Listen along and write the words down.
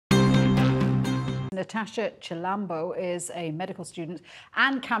Natasha Chilambo is a medical student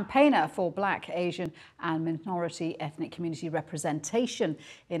and campaigner for Black, Asian and minority ethnic community representation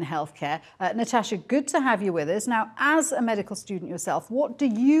in healthcare. Natasha, good to have you with us. Now, as a medical student yourself, what do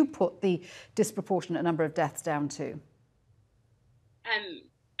you put the disproportionate number of deaths down to?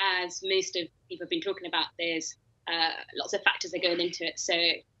 As most of people have been talking about, there's lots of factors that go into it. So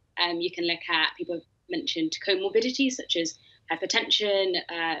you can look at, people have mentioned comorbidities such as hypertension,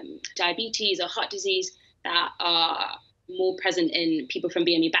 diabetes or heart disease that are more present in people from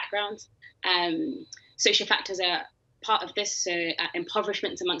BAME backgrounds. Social factors are part of this, so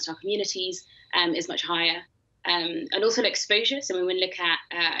impoverishment amongst our communities is much higher. And also exposure. So when we look at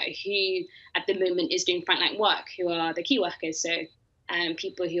who at the moment is doing frontline work, who are the key workers, so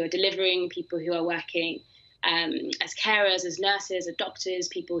people who are delivering, people who are working as carers, as nurses, as doctors,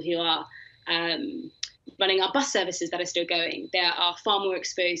 people who are running our bus services that are still going, they are far more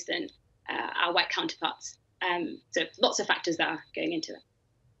exposed than our white counterparts. So lots of factors that are going into it.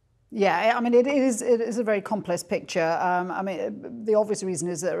 Yeah, I mean, it is a very complex picture. I mean, the obvious reason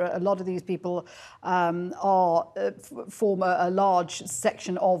is that a lot of these people form a large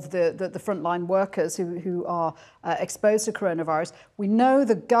section of the frontline workers who are exposed to coronavirus. We know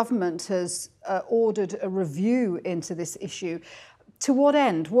the government has ordered a review into this issue. To what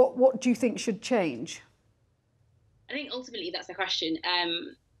end? What do you think should change? I think ultimately that's the question.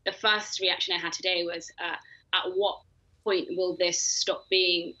 The first reaction I had today was, at what point will this stop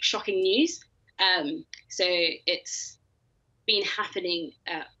being shocking news? So it's been happening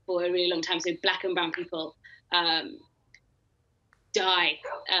for a really long time. So Black and brown people die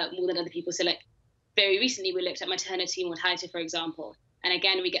more than other people. So like very recently we looked at maternity mortality, for example. And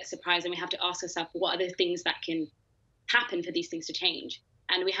again, we get surprised and we have to ask ourselves, what are the things that can happen for these things to change?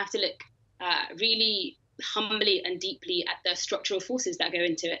 And we have to look really humbly and deeply at the structural forces that go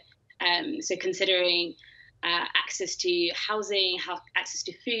into it. So considering access to housing, access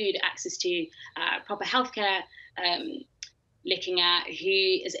to food, access to proper healthcare, looking at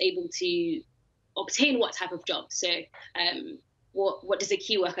who is able to obtain what type of job. So what does a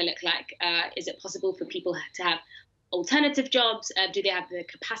key worker look like? Is it possible for people to have alternative jobs? Do they have the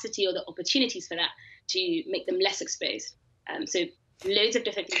capacity or the opportunities for that to make them less exposed? So loads of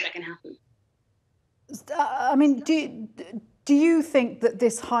different things that can happen. I mean, do you think that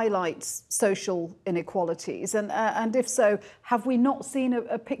this highlights social inequalities? And if so, have we not seen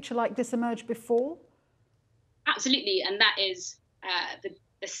a picture like this emerge before? Absolutely. And that is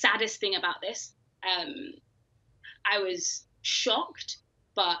the saddest thing about this. I was shocked,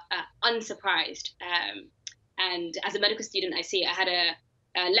 but unsurprised. And as a medical student, I had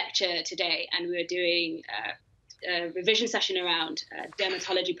a lecture today, and we were doing a revision session around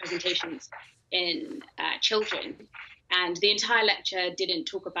dermatology presentations in children. And the entire lecture didn't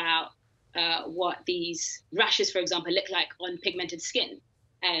talk about what these rashes, for example, look like on pigmented skin.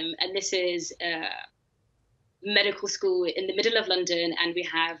 And this is medical school in the middle of London, and we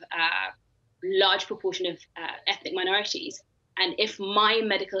have a large proportion of ethnic minorities. And if my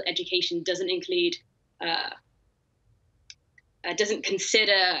medical education doesn't include, doesn't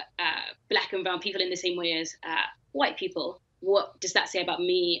consider Black and brown people in the same way as white people, what does that say about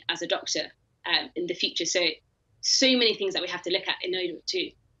me as a doctor in the future? So many things that we have to look at in order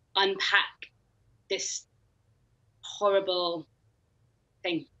to unpack this horrible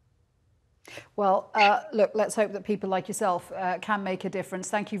thing. Well, look, let's hope that people like yourself can make a difference.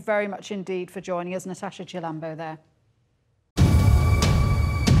 Thank you very much indeed for joining us. Natasha Chilambo there.